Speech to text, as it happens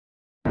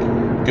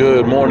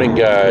Good morning,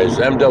 guys.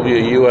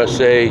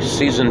 MWUSA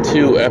Season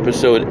 2,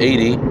 Episode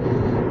 80.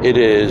 It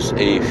is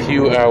a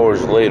few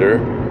hours later,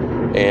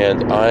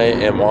 and I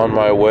am on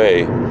my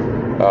way,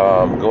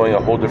 going a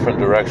whole different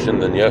direction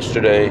than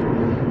yesterday,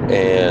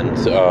 and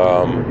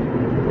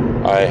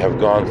I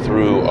have gone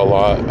through a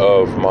lot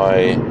of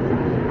my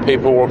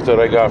paperwork that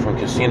I got from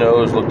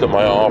casinos, looked at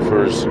my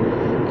offers,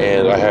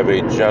 and I have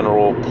a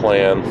general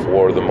plan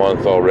for the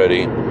month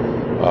already,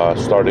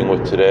 starting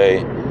with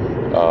today.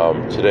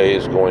 Today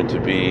is going to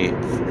be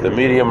the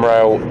medium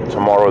route,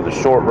 tomorrow the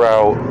short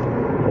route,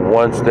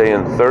 Wednesday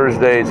and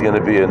Thursday is going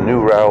to be a new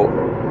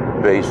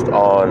route based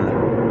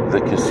on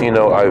the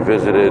casino I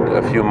visited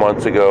a few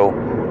months ago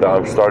that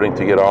I'm starting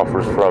to get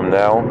offers from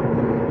now,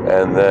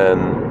 and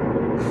then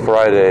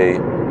Friday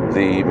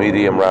the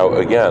medium route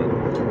again.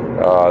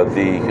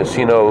 The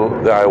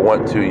casino that I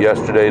went to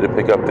yesterday to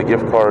pick up the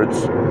gift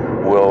cards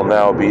will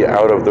now be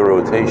out of the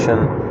rotation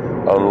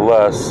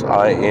unless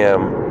I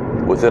am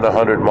within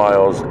 100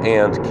 miles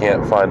and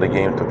can't find a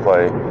game to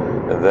play,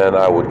 and then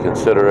I would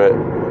consider it.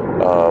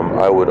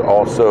 I would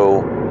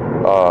also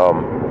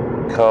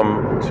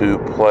come to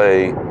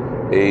play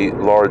a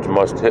large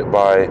must-hit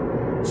buy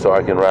so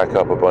I can rack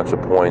up a bunch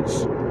of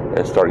points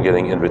and start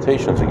getting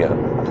invitations again.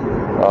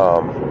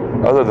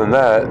 Other than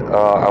that,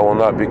 I will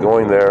not be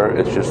going there.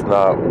 It's just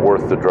not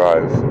worth the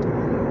drive.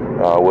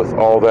 With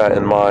all that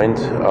in mind,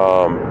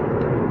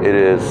 it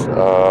is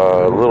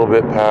a little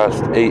bit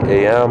past 8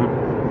 a.m.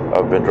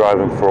 I've been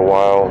driving for a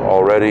while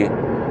already,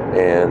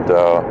 and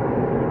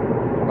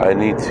I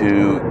need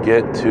to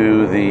get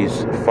to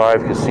these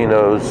 5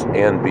 casinos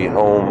and be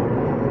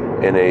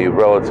home in a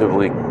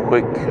relatively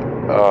quick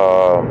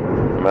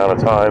amount of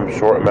time,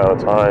 short amount of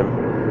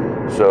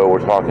time. So we're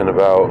talking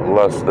about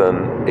less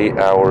than 8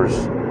 hours.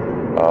 So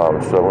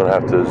I'm going to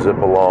have to zip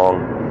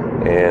along,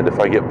 and if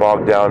I get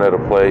bogged down at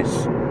a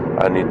place,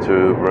 I need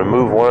to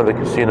remove one of the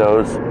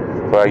casinos.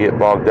 If I get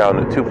bogged down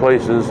at 2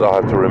 places, I'll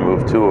have to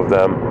remove 2 of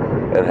them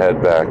and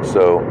head back.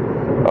 So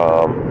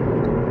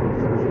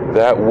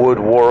that would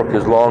work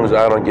as long as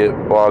I don't get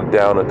bogged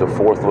down at the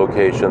 4th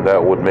location.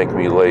 That would make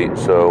me late.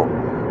 So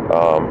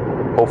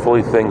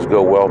hopefully things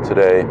go well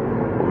today.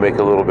 We'll make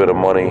a little bit of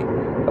money.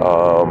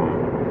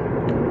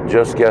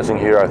 Just guessing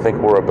here, I think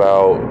we're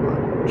about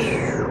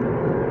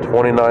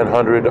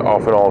 2,900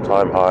 off an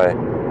all-time high.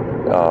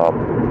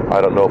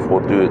 I don't know if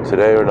we'll do it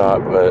today or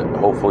not, but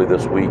hopefully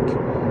this week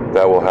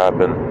that will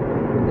happen.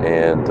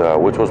 And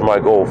which was my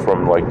goal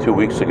from like 2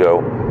 weeks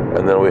ago,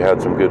 and then we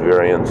had some good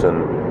variance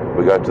and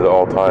we got to the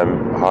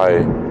all-time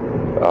high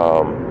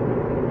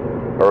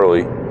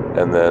early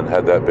and then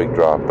had that big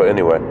drop. But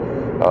anyway,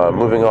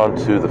 moving on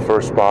to the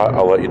first spot,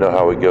 I'll let you know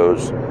how it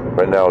goes.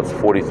 Right now it's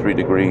 43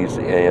 degrees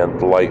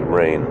and light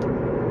rain.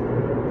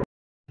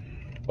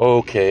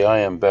 Okay, I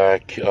am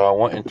back. I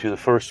went into the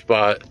first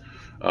spot.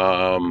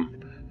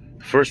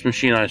 First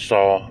machine I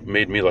saw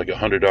made me like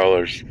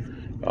 $100.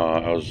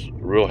 I was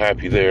real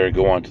happy there.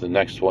 Go on to the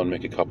next one,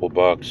 make a couple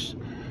bucks,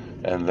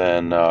 and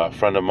then a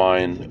friend of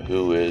mine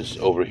who is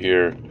over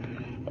here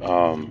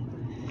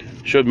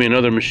showed me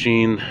another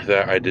machine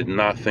that I did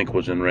not think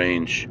was in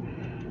range,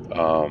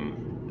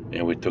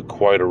 and we took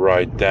quite a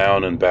ride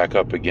down and back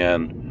up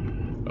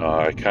again.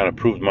 I kind of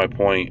proved my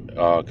point,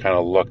 kind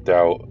of lucked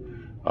out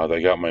that I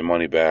got my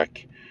money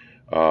back.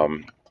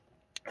 And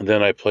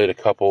then I played a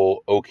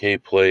couple okay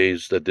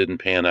plays that didn't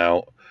pan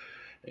out,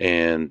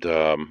 and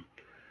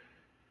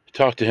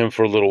talked to him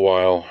for a little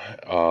while,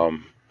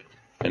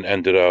 and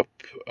ended up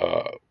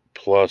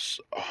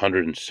plus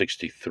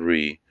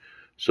 163.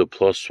 So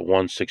plus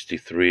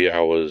 163.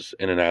 I was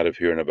in and out of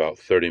here in about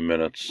 30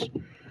 minutes.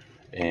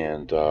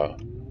 And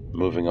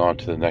moving on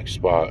to the next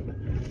spot.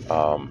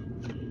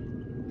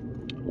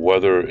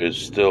 Weather is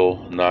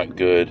still not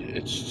good.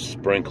 It's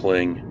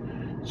sprinkling.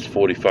 It's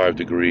 45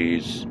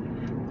 degrees.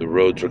 The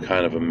roads are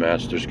kind of a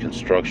mess. There's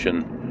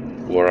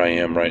construction where I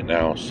am right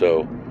now,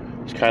 so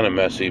it's kind of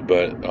messy,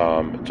 but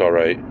it's all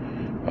right.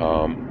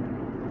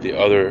 The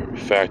other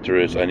factor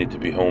is I need to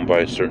be home by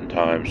a certain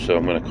time, so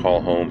I'm going to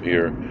call home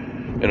here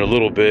in a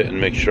little bit and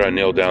make sure I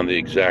nail down the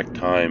exact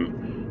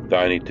time that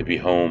I need to be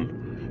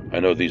home. I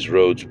know these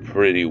roads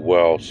pretty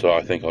well, so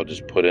I think I'll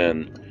just put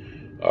in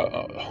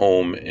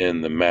home in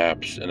the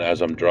maps, and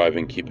as I'm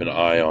driving, keep an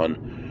eye on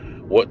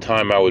what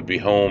time I would be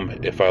home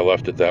if I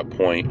left at that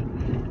point,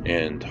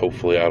 and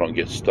hopefully I don't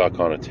get stuck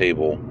on a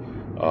table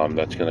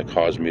that's going to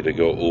cause me to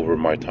go over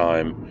my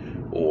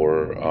time,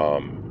 or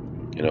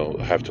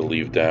have to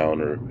leave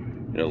down, or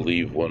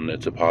leave when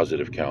it's a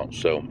positive count.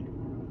 So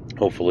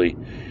hopefully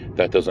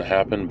that doesn't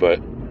happen, but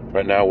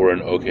right now we're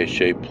in okay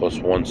shape, plus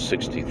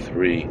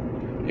 163,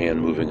 and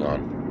moving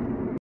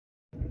on.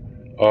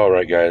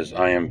 Alright guys,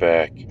 I am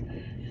back.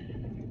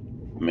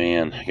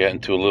 Man, I got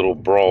into a little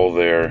brawl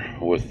there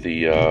with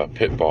the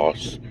pit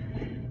boss.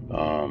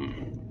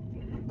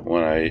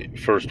 When I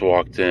first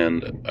walked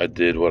in, I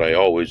did what I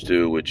always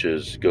do, which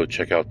is go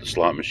check out the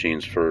slot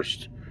machines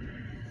first.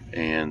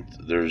 And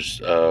there's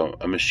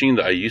a machine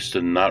that I used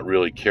to not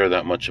really care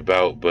that much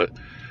about, but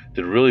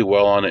did really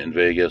well on it in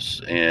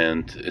Vegas,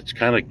 and it's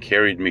kind of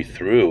carried me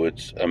through.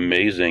 It's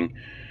amazing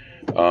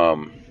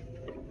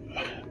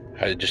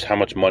just how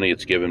much money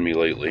it's given me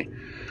lately.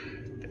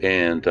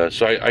 And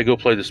so I go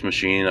play this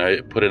machine.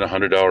 I put in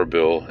 $100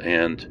 bill,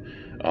 and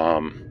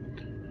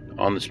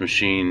on this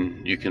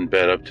machine you can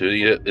bet up to,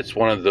 it's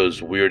one of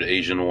those weird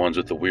Asian ones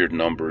with the weird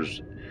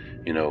numbers,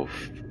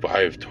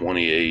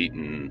 528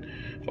 and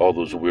all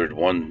those weird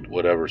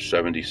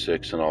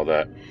 76 and all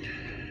that.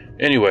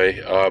 Anyway,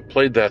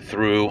 played that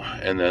through,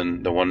 and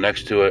then the one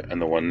next to it,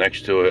 and the one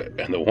next to it,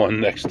 and the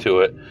one next to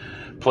it.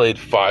 Played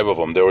 5 of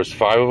them. There was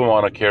 5 of them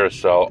on a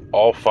carousel.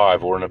 All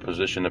 5 were in a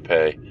position to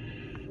pay.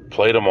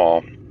 Played them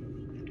all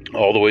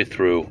the way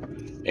through,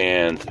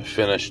 and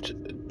finished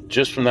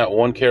just from that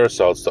one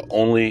carousel. It's the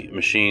only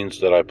machines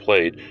that I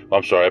played.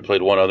 I'm sorry, I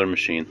played one other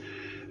machine.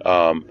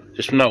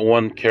 Just from that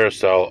one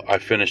carousel, I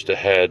finished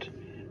ahead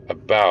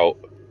about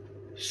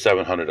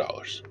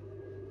 $700.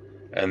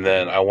 And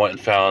then I went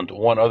and found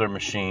one other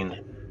machine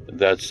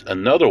that's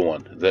another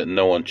one that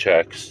no one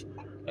checks,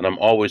 and I'm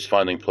always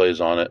finding plays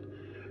on it.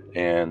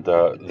 And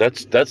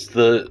that's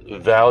the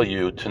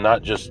value to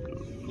not just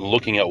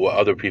looking at what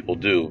other people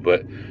do,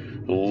 but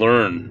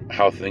learn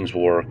how things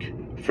work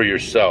for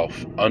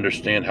yourself,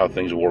 understand how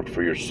things work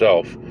for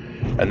yourself,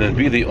 and then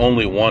be the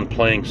only one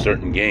playing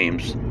certain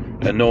games,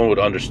 and no one would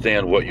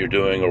understand what you're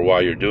doing or why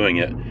you're doing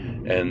it.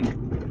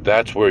 And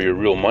that's where your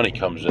real money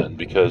comes in,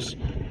 because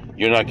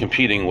you're not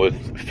competing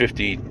with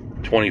 50,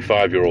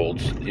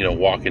 25-year-olds,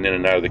 walking in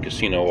and out of the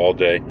casino all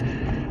day.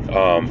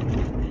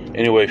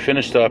 Anyway,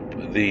 finished up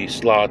the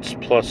slots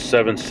plus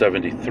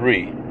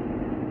 773,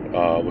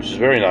 which is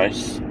very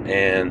nice.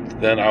 And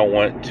then I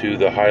went to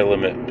the high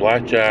limit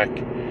blackjack,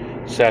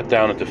 sat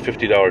down at the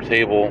 $50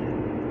 table,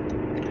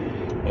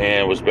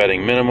 and was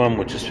betting minimum,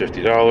 which is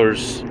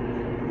 $50.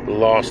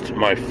 Lost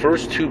my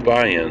first 2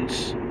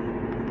 buy-ins,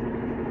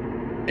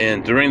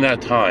 and during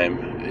that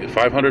time,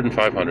 500 and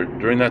 500,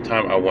 during that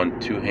time I won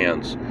 2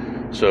 hands.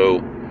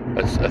 So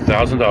that's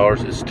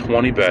 $1,000. It's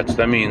 20 bets.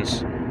 That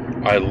means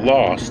I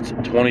lost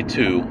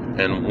 22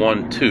 and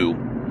won 2,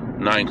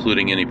 not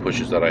including any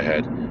pushes that I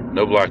had.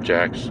 No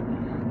blackjacks.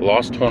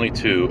 Lost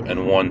 22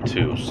 and won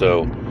 2.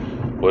 So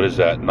what is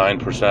that?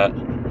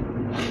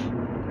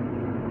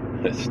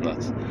 9%? It's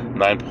nuts.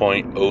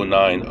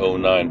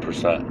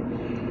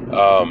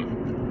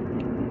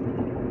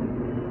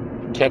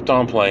 9.0909%. Kept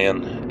on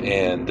playing,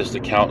 and this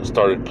account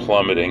started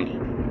plummeting.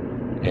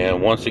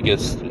 And once it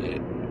gets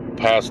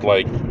past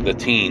like the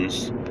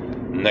teens,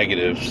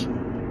 negatives,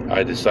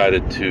 I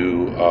decided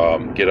to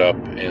get up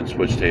and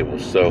switch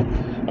tables. So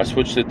I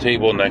switched the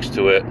table next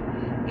to it,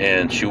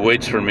 and she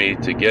waits for me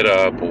to get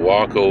up,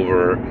 walk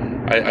over.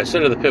 I said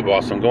to the pit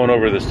boss, I'm going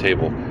over this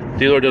table.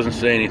 Dealer doesn't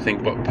say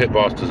anything, but pit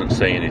boss doesn't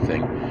say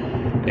anything.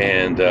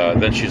 And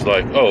then she's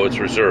like, oh, it's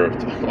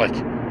reserved. I'm like,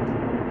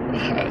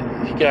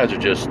 you guys are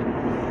just...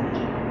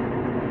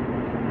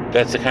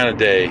 That's the kind of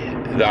day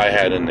that I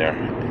had in there.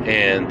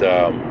 And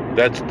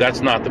that's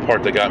not the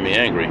part that got me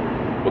angry.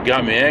 What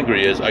got me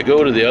angry is I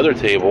go to the other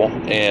table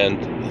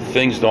and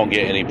things don't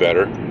get any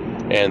better.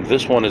 And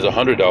this one is a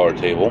 $100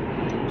 table.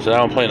 So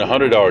now I'm playing a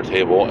 $100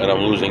 table and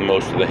I'm losing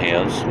most of the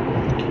hands.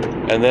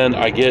 And then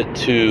I get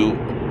to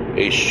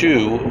a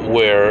shoe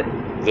where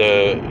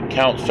the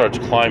count starts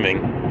climbing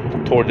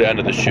toward the end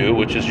of the shoe,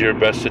 which is your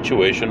best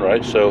situation,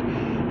 right? So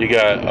you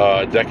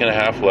got a deck and a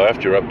half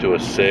left. You're up to a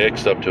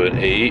 6, up to an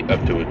 8,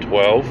 up to a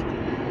 12.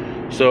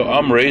 So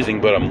I'm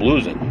raising, but I'm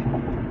losing.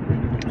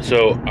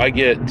 So I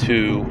get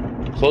to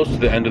close to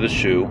the end of the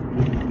shoe.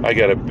 I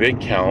got a big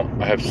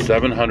count. I have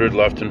 700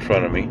 left in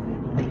front of me.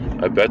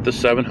 I bet the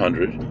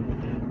 700,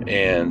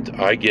 and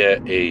I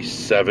get a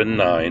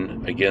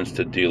 7-9 against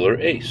a dealer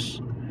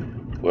ace.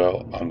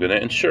 Well, I'm going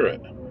to insure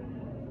it.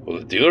 Well,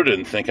 the dealer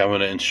didn't think I'm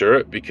going to insure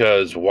it,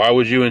 because why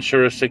would you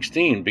insure a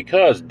 16?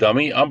 Because,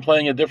 dummy, I'm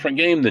playing a different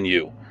game than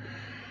you.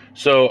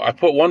 So I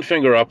put one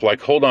finger up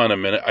like, hold on a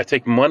minute. I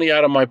take money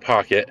out of my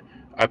pocket.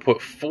 I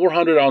put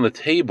 400 on the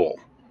table,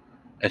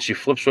 and she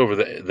flips over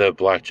the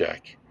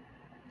blackjack.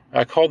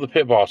 I called the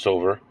pit boss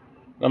over. And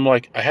I'm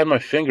like, I had my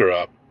finger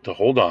up to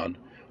hold on.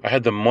 I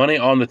had the money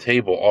on the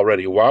table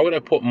already. Why would I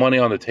put money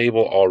on the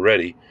table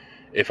already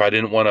if I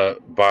didn't want to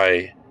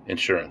buy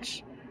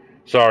insurance?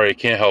 Sorry, I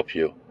can't help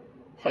you.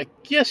 Like,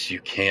 yes, you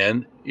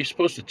can. You're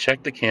supposed to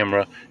check the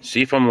camera,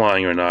 see if I'm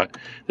lying or not.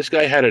 This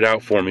guy had it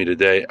out for me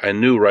today. I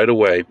knew right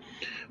away.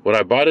 When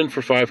I bought in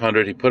for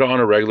 500, he put it on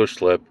a regular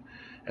slip.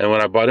 And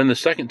when I bought in the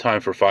second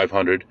time for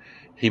 500,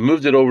 he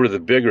moved it over to the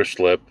bigger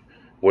slip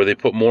where they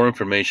put more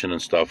information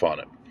and stuff on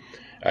it.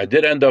 I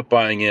did end up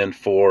buying in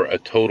for a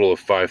total of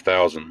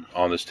 5,000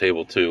 on this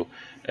table too.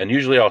 And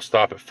usually I'll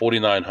stop at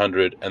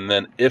 4,900, and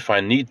then if I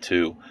need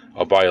to,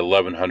 I'll buy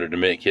 1,100 to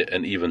make it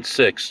an even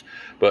 6.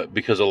 But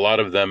because a lot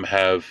of them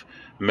have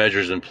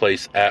measures in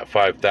place at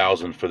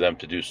 5,000 for them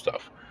to do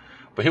stuff.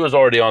 But he was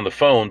already on the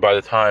phone by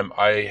the time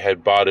I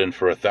had bought in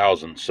for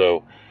 1,000.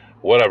 So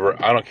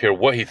whatever, I don't care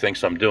what he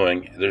thinks I'm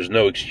doing. There's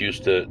no excuse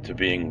to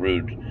being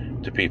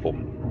rude to people.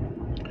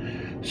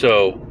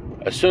 So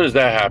As soon as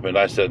that happened,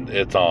 I said,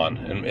 it's on.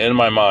 And in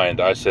my mind,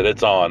 I said,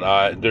 it's on.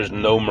 There's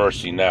no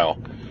mercy now.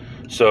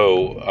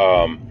 So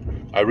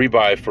I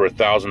rebuy for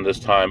 $1,000 this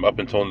time. Up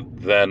until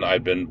then,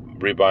 I'd been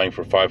rebuying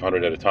for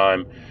 $500 at a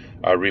time.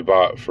 I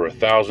rebought for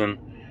 $1,000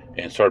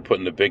 and started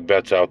putting the big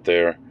bets out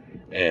there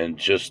and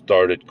just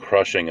started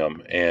crushing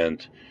them.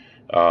 And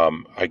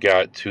I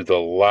got to the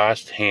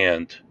last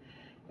hand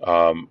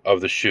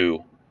of the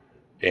shoe,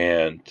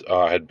 and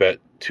I had bet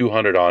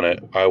 200 on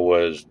it. I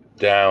was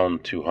down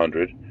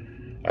 200.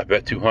 I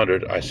bet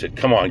 200. I said,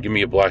 come on, give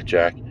me a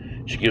blackjack.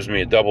 She gives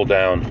me a double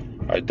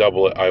down. I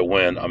double it. I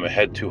win. I'm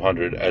ahead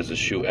 200 as the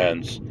shoe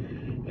ends.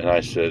 And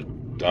I said,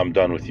 I'm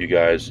done with you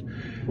guys.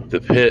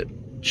 The pit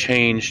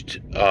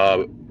changed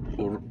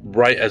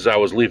right as I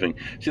was leaving.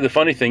 See, the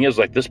funny thing is,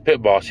 like, this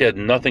pit boss, he had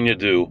nothing to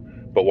do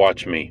but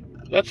watch me.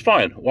 That's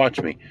fine. Watch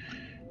me.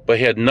 But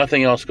he had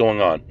nothing else going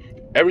on.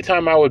 Every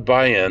time I would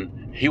buy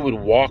in, he would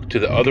walk to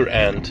the other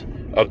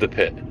end of the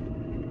pit.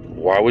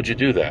 Why would you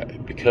do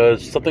that?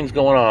 Because something's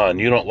going on.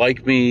 You don't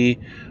like me,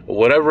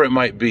 whatever it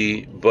might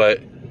be.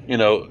 But, you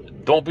know,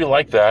 don't be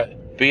like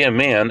that. Be a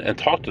man and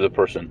talk to the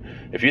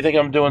person. If you think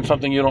I'm doing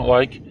something you don't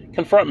like,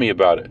 confront me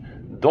about it.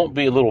 Don't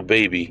be a little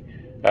baby.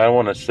 I don't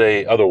want to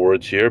say other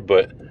words here,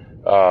 but,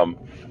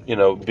 you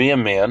know, be a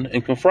man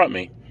and confront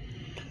me.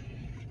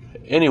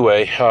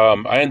 Anyway,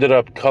 I ended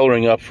up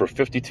coloring up for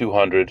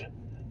 $5,200,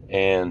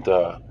 and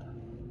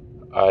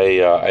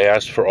I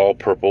asked for all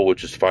purple,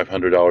 which is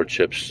 $500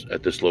 chips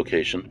at this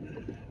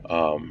location.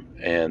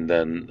 And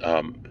then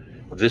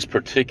this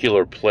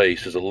particular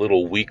place is a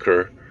little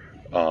weaker,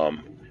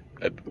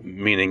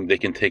 meaning they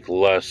can take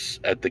less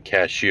at the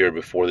cashier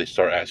before they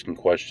start asking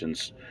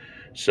questions.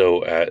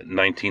 So at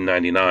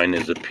 $19.99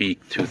 is a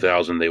peak,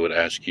 $2,000 they would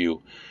ask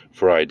you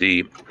for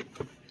ID.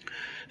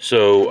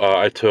 So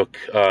I took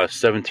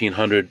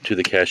 $1,700 to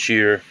the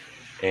cashier,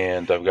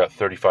 and I've got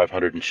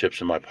 $3,500 in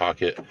chips in my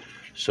pocket.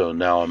 So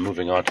now I'm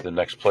moving on to the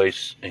next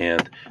place,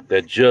 and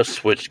they just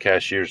switched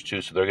cashiers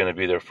too, so they're going to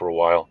be there for a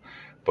while.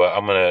 But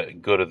I'm going to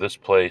go to this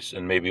place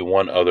and maybe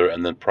one other,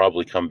 and then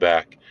probably come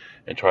back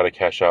and try to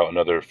cash out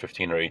another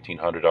 $1,500 or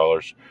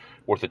 $1,800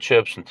 worth of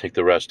chips and take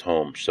the rest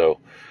home. So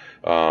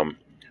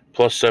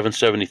plus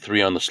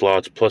 $773 on the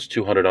slots, plus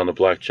 $200 on the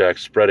blackjack,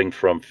 spreading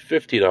from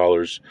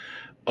 $50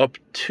 up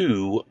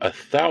to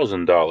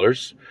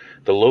 $1,000.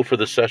 The low for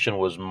the session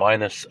was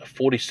minus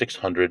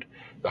 $4,600.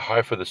 The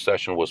high for the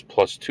session was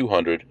plus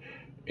 $200,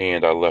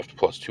 and I left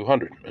plus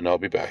 $200, and I'll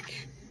be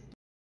back.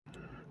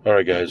 All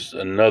right, guys,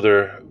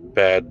 another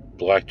bad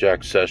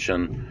blackjack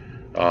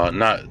session.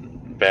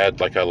 Not bad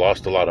like I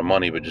lost a lot of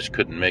money, but just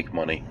couldn't make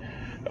money.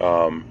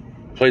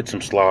 Played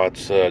some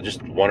slots,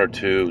 just one or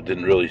two,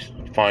 didn't really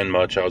find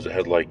much. I was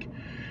ahead like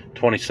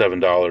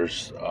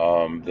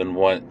 $27. Then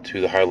went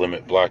to the high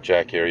limit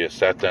blackjack area,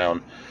 sat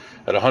down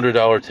at a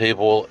 $100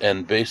 table,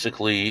 and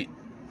basically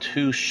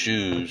two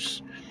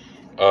shoes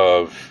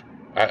of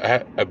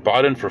I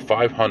bought in for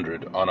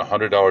 $500 on a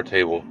 $100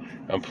 table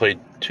and played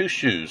two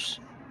shoes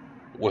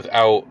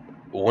without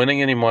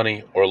winning any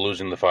money or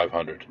losing the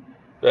 $500.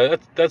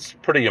 That's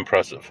pretty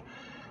impressive.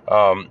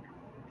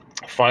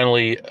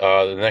 Finally,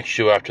 the next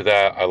shoe after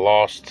that, I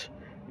lost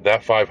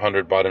that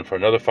 $500, bought in for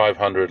another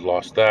 $500,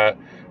 lost that,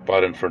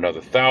 bought in for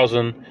another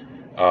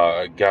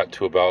 $1,000, got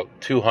to about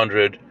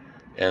 $200,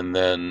 and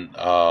then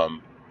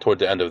toward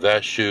the end of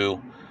that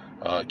shoe,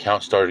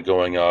 count started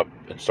going up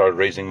and started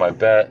raising my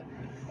bet.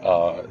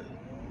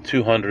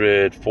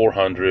 200,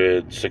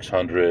 400,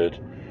 600.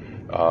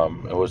 I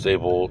was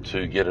able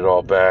to get it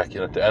all back,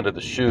 and at the end of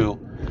the shoe,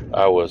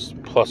 I was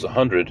plus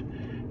 100,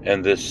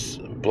 and this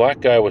black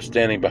guy was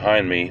standing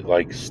behind me,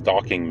 like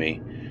stalking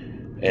me,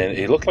 and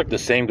he looked like the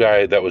same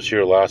guy that was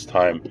here last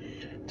time,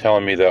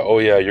 telling me that, oh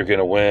yeah, you're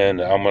gonna win,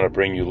 I'm gonna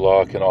bring you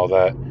luck and all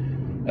that.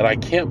 And I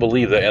can't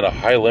believe that in a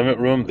high limit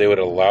room they would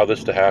allow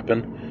this to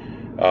happen.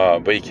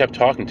 But he kept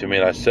talking to me,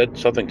 and I said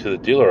something to the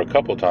dealer a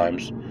couple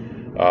times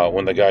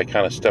when the guy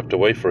kind of stepped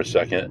away for a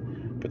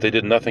second, but they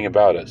did nothing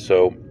about it.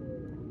 So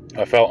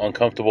I felt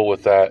uncomfortable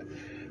with that.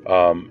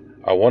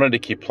 I wanted to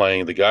keep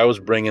playing. The guy was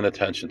bringing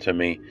attention to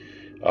me.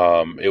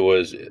 It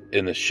was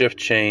in the shift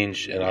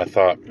change, and I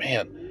thought,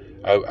 man,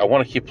 I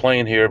want to keep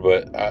playing here,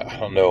 but I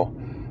don't know.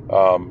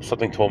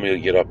 Something told me to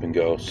get up and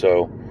go.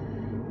 So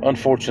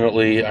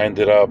unfortunately, I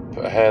ended up,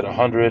 I had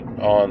 100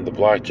 on the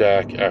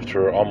blackjack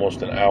after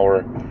almost an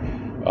hour.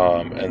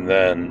 And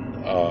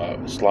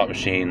then slot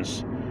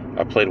machines,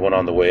 I played one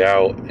on the way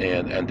out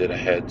and ended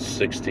ahead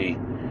 60.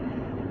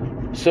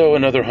 So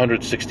another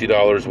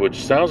 $160, which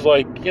sounds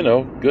like, you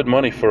know, good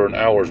money for an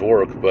hour's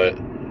work, but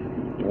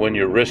when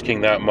you're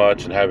risking that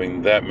much and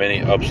having that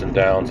many ups and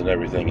downs and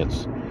everything,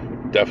 it's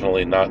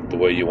definitely not the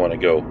way you want to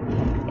go.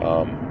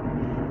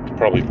 It's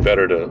probably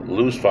better to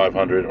lose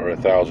 500 or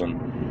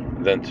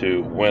 1,000 than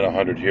to win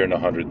 100 here and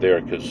 100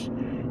 there, because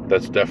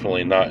that's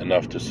definitely not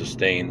enough to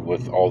sustain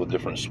with all the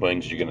different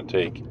swings you're going to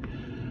take.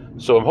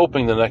 So I'm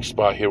hoping the next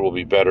spot here will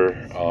be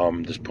better,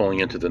 just pulling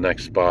into the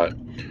next spot.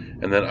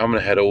 And then I'm going to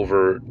head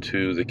over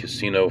to the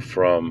casino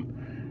from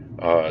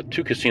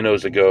 2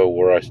 casinos ago,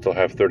 where I still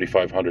have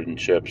 $3,500 in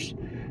chips.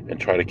 and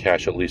try to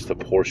cash at least a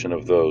portion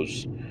of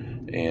those.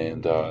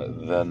 And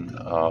then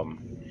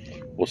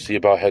we'll see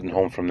about heading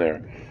home from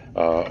there.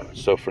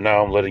 So for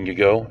now, I'm letting you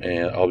go,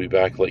 and I'll be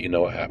back, let you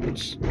know what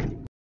happens.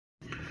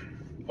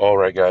 All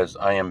right, guys,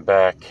 I am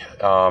back.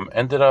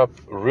 Ended up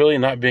really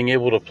not being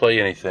able to play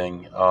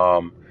anything.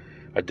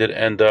 I did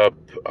end up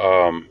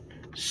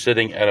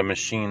sitting at a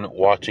machine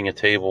watching a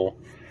table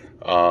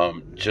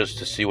just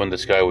to see when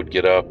this guy would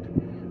get up,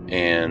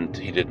 and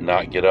he did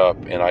not get up.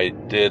 And I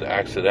did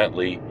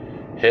accidentally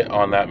hit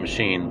on that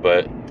machine,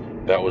 but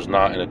that was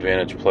not an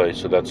advantage play,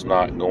 so that's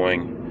not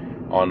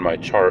going on my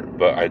chart.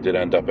 But I did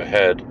end up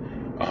ahead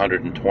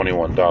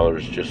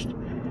 $121 just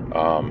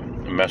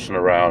messing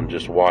around,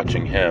 just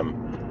watching him.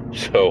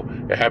 So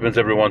it happens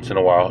every once in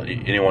a while.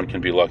 Anyone can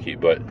be lucky,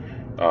 but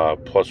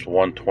plus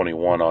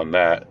 121 on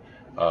that,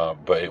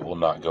 but it will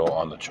not go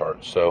on the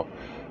chart. So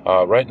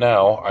right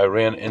now I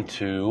ran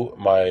into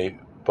my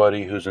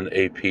buddy who's an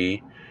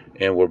AP,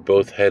 and we're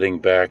both heading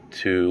back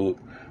to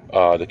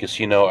the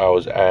casino I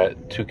was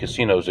at 2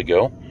 casinos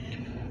ago,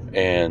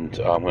 and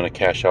I'm going to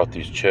cash out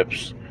these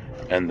chips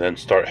and then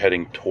start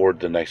heading toward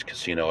the next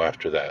casino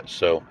after that.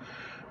 So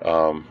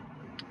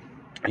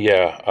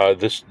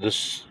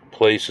this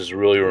place is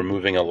really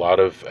removing a lot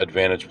of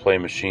advantage play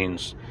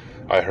machines.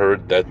 I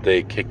heard that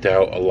they kicked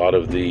out a lot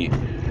of the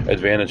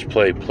advantage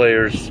play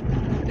players,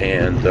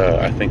 and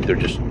I think they're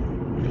just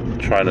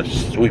trying to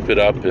sweep it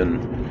up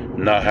and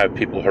not have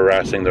people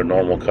harassing their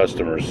normal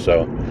customers.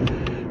 So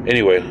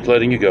anyway,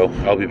 letting you go.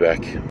 I'll be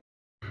back.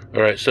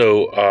 All right,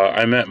 so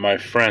I met my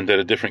friend at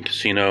a different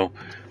casino,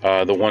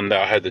 the one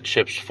that I had the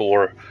chips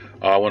for.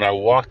 When I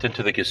walked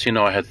into the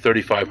casino, I had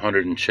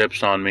 3,500 in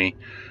chips on me.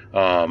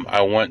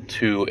 I went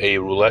to a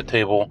roulette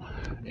table,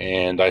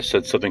 and I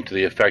said something to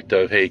the effect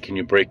of, "Hey, can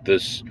you break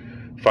this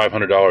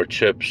 $500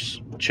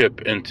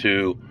 chip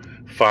into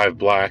 5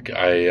 black?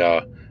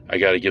 I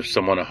got to give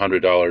someone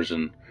 $100,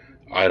 and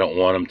I don't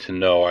want them to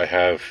know I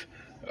have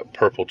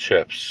purple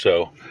chips."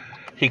 So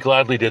he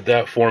gladly did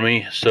that for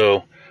me.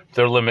 So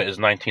their limit is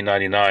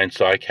 $19.99,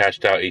 so I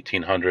cashed out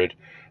 $1,800,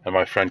 and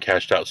my friend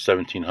cashed out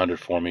 $1,700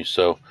 for me.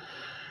 So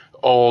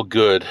all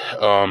good.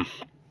 And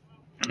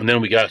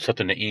then we got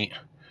something to eat,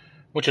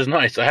 which is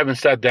nice. I haven't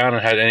sat down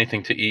and had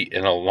anything to eat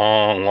in a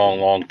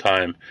long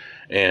time.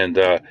 And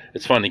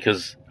it's funny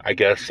because I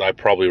guess I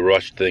probably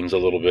rushed things a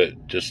little bit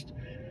just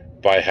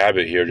by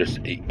habit here.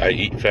 I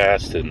eat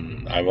fast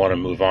and I want to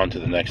move on to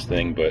the next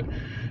thing. But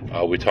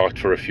we talked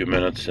for a few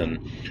minutes, and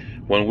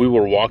when we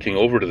were walking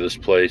over to this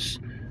place,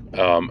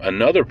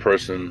 another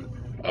person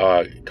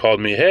called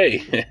me,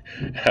 "Hey."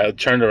 I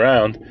turned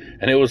around,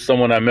 and it was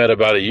someone I met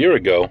about a year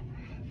ago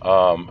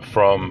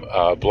from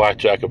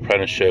Blackjack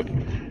Apprenticeship,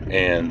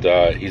 and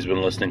he's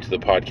been listening to the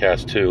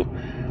podcast too,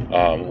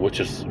 which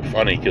is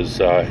funny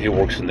because he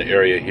works in the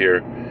area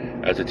here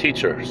as a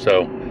teacher.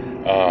 So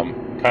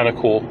kind of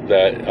cool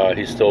that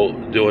he's still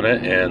doing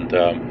it, and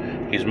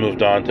he's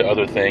moved on to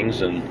other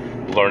things and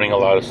learning a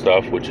lot of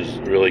stuff, which is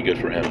really good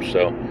for him.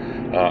 So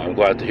I'm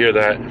glad to hear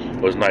that.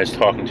 It was nice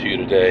talking to you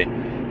today,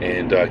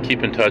 and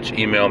keep in touch.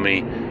 Email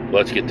me.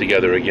 Let's get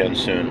together again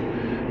soon.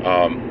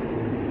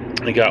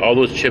 I got all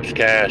those chips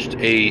cashed,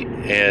 ate,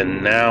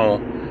 and now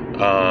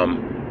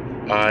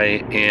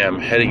I am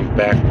heading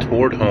back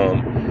toward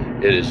home.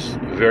 It is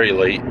very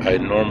late. I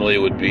normally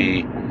would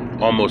be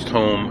almost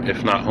home,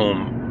 if not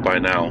home by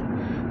now.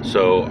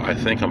 So I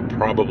think I'm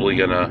probably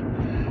gonna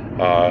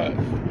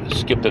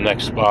skip the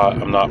next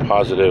spot. I'm not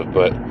positive,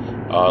 but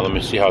let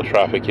me see how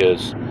traffic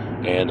is,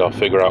 and I'll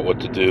figure out what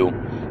to do.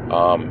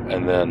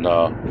 And then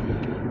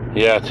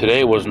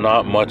today was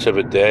not much of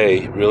a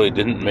day. Really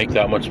didn't make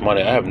that much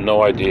money. I have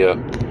no idea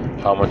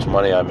how much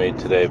money I made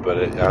today, but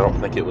I don't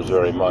think it was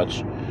very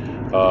much.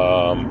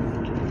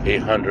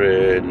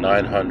 800,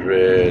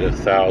 900,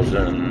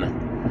 1,000,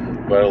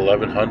 about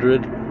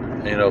 1,100,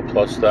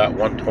 plus that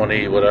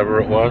 120,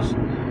 whatever it was,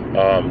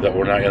 that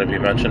we're not going to be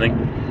mentioning.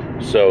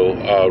 So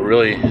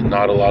really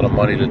not a lot of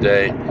money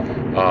today.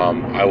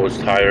 I was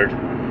tired,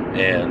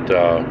 and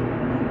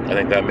I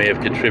think that may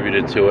have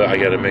contributed to it. I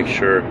got to make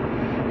sure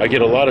I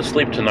get a lot of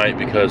sleep tonight,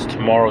 because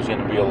tomorrow's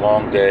going to be a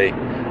long day,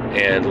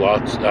 and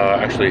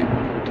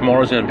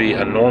tomorrow's going to be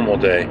a normal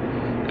day,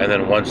 and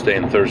then Wednesday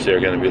and Thursday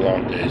are going to be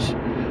long days.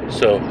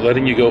 So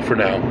letting you go for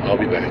now. I'll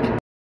be back.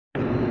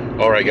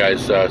 All right,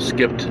 guys,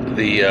 skipped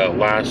the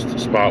last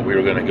spot we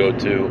were going to go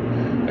to,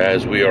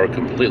 as we are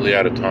completely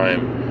out of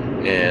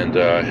time, and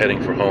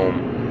heading for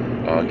home.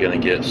 Going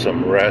to get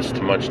some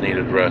rest, much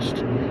needed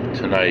rest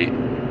tonight,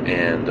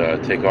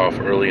 and take off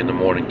early in the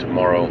morning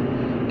tomorrow.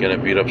 Going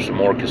to beat up some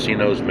more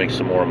casinos, make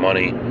some more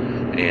money,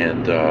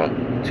 and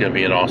it's going to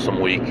be an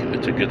awesome week.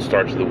 It's a good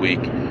start to the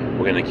week.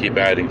 We're going to keep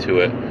adding to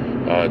it.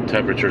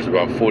 Temperature's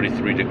about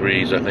 43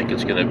 degrees. I think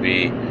it's going to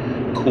be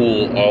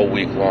cool all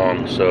week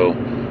long, so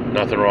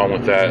nothing wrong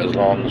with that as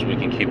long as we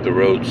can keep the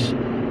roads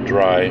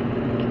dry.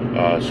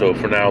 So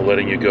for now,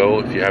 letting you go.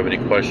 If you have any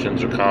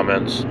questions or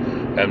comments,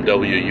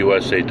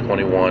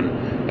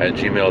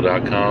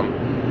 mwusa21@gmail.com,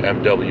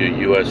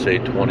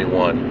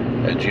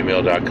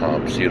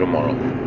 mwusa21@gmail.com. See you tomorrow.